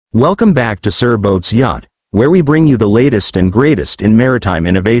Welcome back to Sir Boat's Yacht, where we bring you the latest and greatest in maritime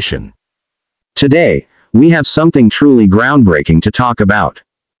innovation. Today, we have something truly groundbreaking to talk about.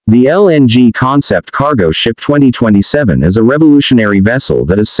 The LNG Concept Cargo Ship 2027 is a revolutionary vessel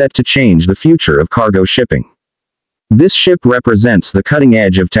that is set to change the future of cargo shipping. This ship represents the cutting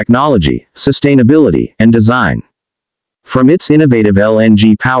edge of technology, sustainability, and design. From its innovative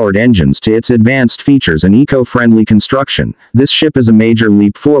LNG-powered engines to its advanced features and eco-friendly construction, this ship is a major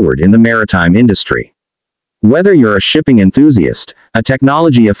leap forward in the maritime industry. Whether you're a shipping enthusiast, a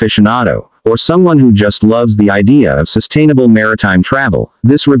technology aficionado, or someone who just loves the idea of sustainable maritime travel,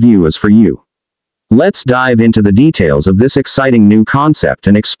 this review is for you. Let's dive into the details of this exciting new concept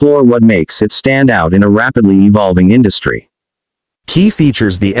and explore what makes it stand out in a rapidly evolving industry. Key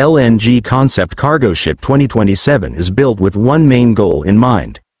features: the LNG Concept Cargo Ship 2027 is built with one main goal in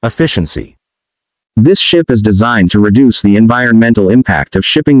mind: efficiency. This ship is designed to reduce the environmental impact of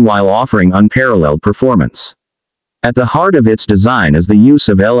shipping while offering unparalleled performance. At the heart of its design is the use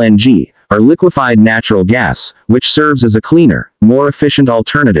of LNG, or liquefied natural gas, which serves as a cleaner, more efficient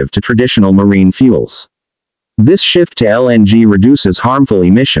alternative to traditional marine fuels. This shift to LNG reduces harmful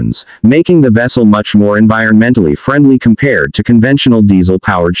emissions, making the vessel much more environmentally friendly compared to conventional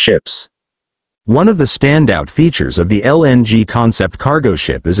diesel-powered ships. One of the standout features of the LNG Concept Cargo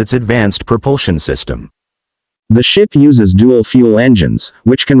Ship is its advanced propulsion system. The ship uses dual-fuel engines,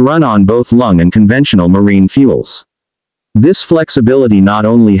 which can run on both LNG and conventional marine fuels. This flexibility not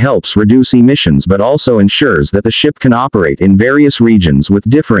only helps reduce emissions but also ensures that the ship can operate in various regions with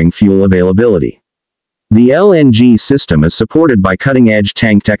differing fuel availability. The LNG system is supported by cutting-edge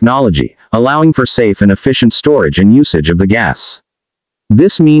tank technology, allowing for safe and efficient storage and usage of the gas.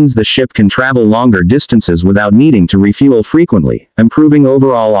 This means the ship can travel longer distances without needing to refuel frequently, improving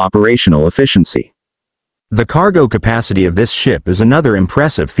overall operational efficiency. The cargo capacity of this ship is another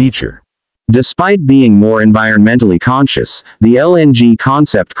impressive feature. Despite being more environmentally conscious, the LNG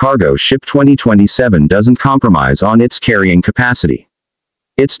Concept Cargo Ship 2027 doesn't compromise on its carrying capacity.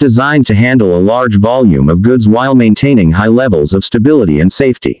 It's designed to handle a large volume of goods while maintaining high levels of stability and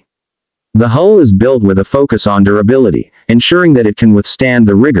safety. The hull is built with a focus on durability, ensuring that it can withstand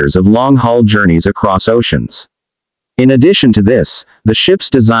the rigors of long-haul journeys across oceans. In addition to this, the ship's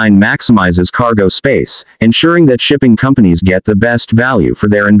design maximizes cargo space, ensuring that shipping companies get the best value for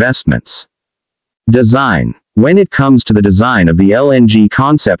their investments. Design. When it comes to the design of the LNG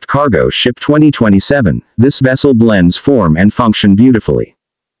Concept Cargo Ship 2027, this vessel blends form and function beautifully.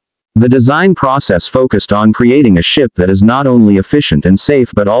 The design process focused on creating a ship that is not only efficient and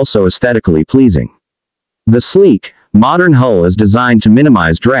safe but also aesthetically pleasing. The sleek, modern hull is designed to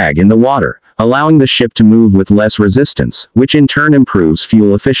minimize drag in the water, allowing the ship to move with less resistance, which in turn improves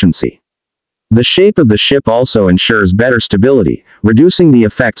fuel efficiency. The shape of the ship also ensures better stability, reducing the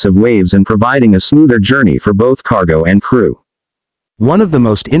effects of waves and providing a smoother journey for both cargo and crew. One of the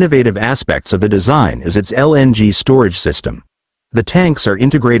most innovative aspects of the design is its LNG storage system. The tanks are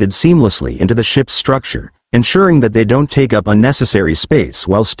integrated seamlessly into the ship's structure, ensuring that they don't take up unnecessary space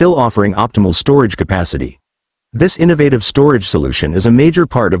while still offering optimal storage capacity. This innovative storage solution is a major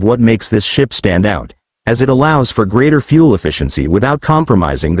part of what makes this ship stand out, as it allows for greater fuel efficiency without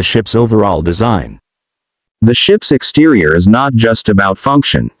compromising the ship's overall design. The ship's exterior is not just about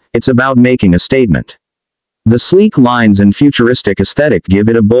function, it's about making a statement. The sleek lines and futuristic aesthetic give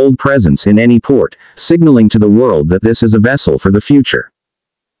it a bold presence in any port, signaling to the world that this is a vessel for the future.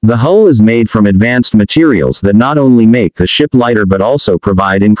 The hull is made from advanced materials that not only make the ship lighter but also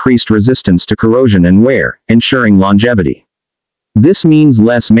provide increased resistance to corrosion and wear, ensuring longevity. This means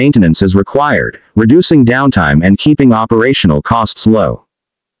less maintenance is required, reducing downtime and keeping operational costs low.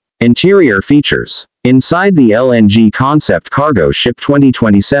 Interior features. Inside the LNG Concept Cargo Ship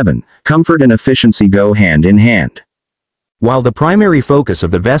 2027, comfort and efficiency go hand in hand. While the primary focus of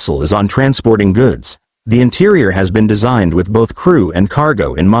the vessel is on transporting goods, the interior has been designed with both crew and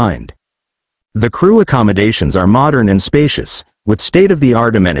cargo in mind. The crew accommodations are modern and spacious, with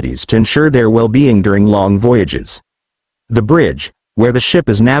state-of-the-art amenities to ensure their well-being during long voyages. The bridge, where the ship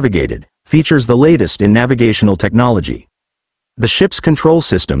is navigated, features the latest in navigational technology. The ship's control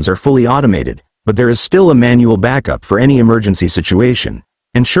systems are fully automated, but there is still a manual backup for any emergency situation,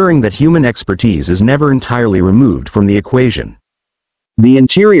 ensuring that human expertise is never entirely removed from the equation. The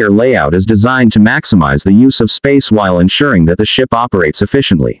interior layout is designed to maximize the use of space while ensuring that the ship operates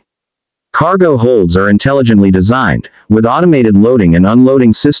efficiently. Cargo holds are intelligently designed, with automated loading and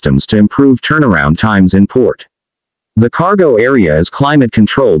unloading systems to improve turnaround times in port. The cargo area is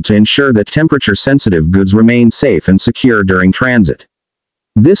climate-controlled to ensure that temperature-sensitive goods remain safe and secure during transit.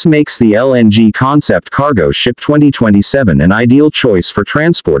 This makes the LNG Concept Cargo Ship 2027 an ideal choice for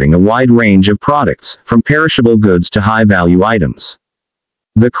transporting a wide range of products, from perishable goods to high-value items.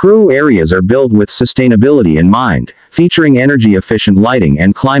 The crew areas are built with sustainability in mind, featuring energy-efficient lighting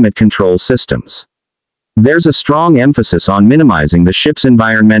and climate control systems. There's a strong emphasis on minimizing the ship's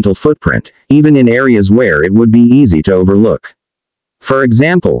environmental footprint, even in areas where it would be easy to overlook. For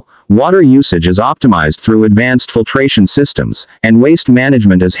example, water usage is optimized through advanced filtration systems, and waste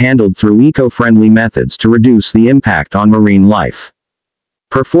management is handled through eco-friendly methods to reduce the impact on marine life.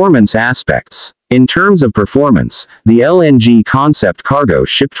 Performance aspects. In terms of performance, the LNG Concept Cargo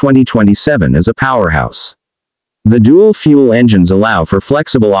Ship 2027 is a powerhouse. The dual-fuel engines allow for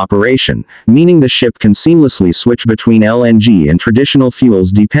flexible operation, meaning the ship can seamlessly switch between LNG and traditional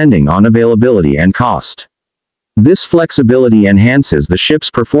fuels depending on availability and cost. This flexibility enhances the ship's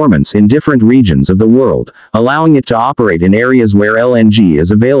performance in different regions of the world, allowing it to operate in areas where LNG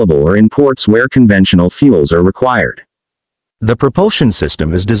is available or in ports where conventional fuels are required. The propulsion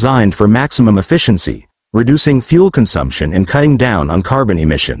system is designed for maximum efficiency, reducing fuel consumption and cutting down on carbon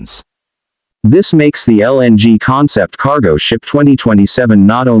emissions. This makes the LNG Concept Cargo Ship 2027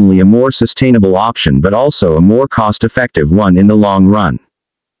 not only a more sustainable option but also a more cost-effective one in the long run.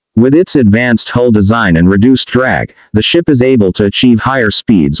 With its advanced hull design and reduced drag, the ship is able to achieve higher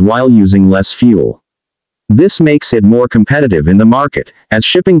speeds while using less fuel. This makes it more competitive in the market, as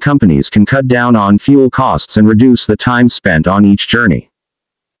shipping companies can cut down on fuel costs and reduce the time spent on each journey.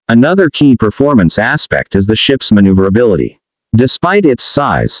 Another key performance aspect is the ship's maneuverability. Despite its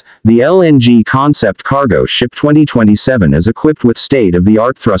size, the LNG Concept Cargo Ship 2027 is equipped with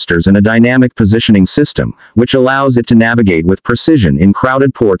state-of-the-art thrusters and a dynamic positioning system, which allows it to navigate with precision in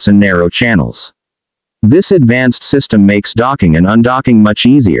crowded ports and narrow channels. This advanced system makes docking and undocking much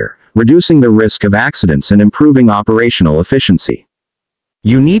easier, reducing the risk of accidents and improving operational efficiency.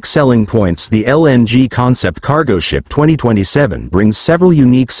 Unique selling points. The LNG Concept Cargo Ship 2027 brings several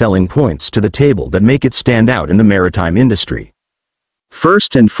unique selling points to the table that make it stand out in the maritime industry.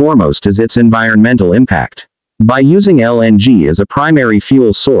 First and foremost is its environmental impact. By using LNG as a primary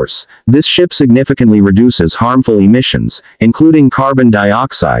fuel source, this ship significantly reduces harmful emissions, including carbon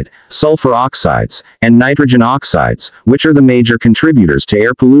dioxide, sulfur oxides, and nitrogen oxides, which are the major contributors to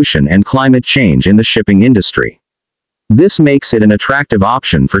air pollution and climate change in the shipping industry. This makes it an attractive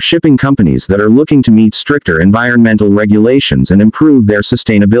option for shipping companies that are looking to meet stricter environmental regulations and improve their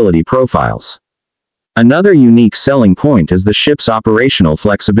sustainability profiles. Another unique selling point is the ship's operational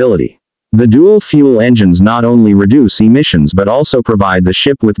flexibility. The dual-fuel engines not only reduce emissions but also provide the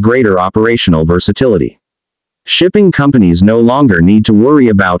ship with greater operational versatility. Shipping companies no longer need to worry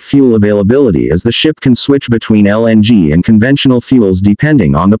about fuel availability as the ship can switch between LNG and conventional fuels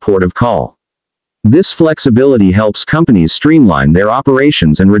depending on the port of call. This flexibility helps companies streamline their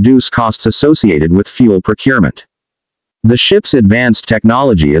operations and reduce costs associated with fuel procurement. The ship's advanced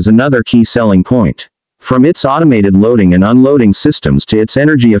technology is another key selling point. From its automated loading and unloading systems to its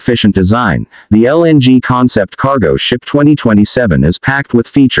energy-efficient design, the LNG Concept Cargo Ship 2027 is packed with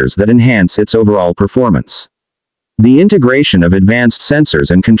features that enhance its overall performance. The integration of advanced sensors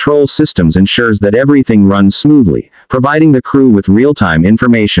and control systems ensures that everything runs smoothly, providing the crew with real-time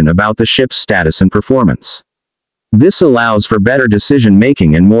information about the ship's status and performance. This allows for better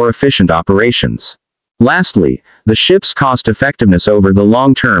decision-making and more efficient operations. Lastly, the ship's cost-effectiveness over the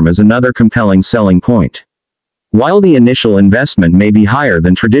long term is another compelling selling point. While the initial investment may be higher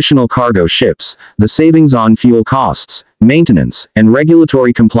than traditional cargo ships, the savings on fuel costs, maintenance, and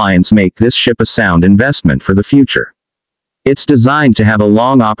regulatory compliance make this ship a sound investment for the future. It's designed to have a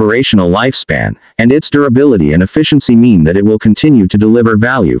long operational lifespan, and its durability and efficiency mean that it will continue to deliver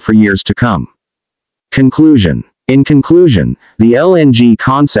value for years to come. Conclusion. In conclusion, the LNG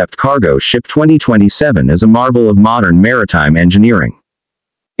Concept Cargo Ship 2027 is a marvel of modern maritime engineering.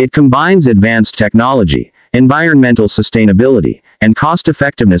 It combines advanced technology, environmental sustainability, and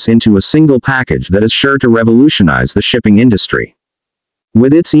cost-effectiveness into a single package that is sure to revolutionize the shipping industry.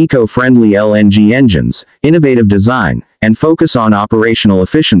 With its eco-friendly LNG engines, innovative design, and focus on operational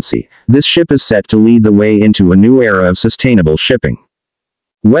efficiency, this ship is set to lead the way into a new era of sustainable shipping.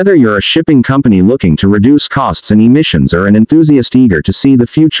 Whether you're a shipping company looking to reduce costs and emissions or an enthusiast eager to see the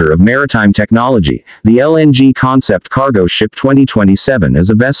future of maritime technology, the LNG Concept Cargo Ship 2027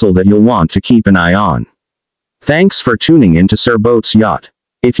 is a vessel that you'll want to keep an eye on. Thanks for tuning in to Sir Boat's Yacht.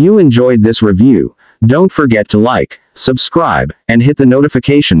 If you enjoyed this review, don't forget to like, subscribe, and hit the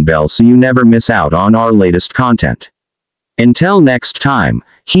notification bell so you never miss out on our latest content. Until next time,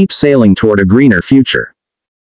 keep sailing toward a greener future.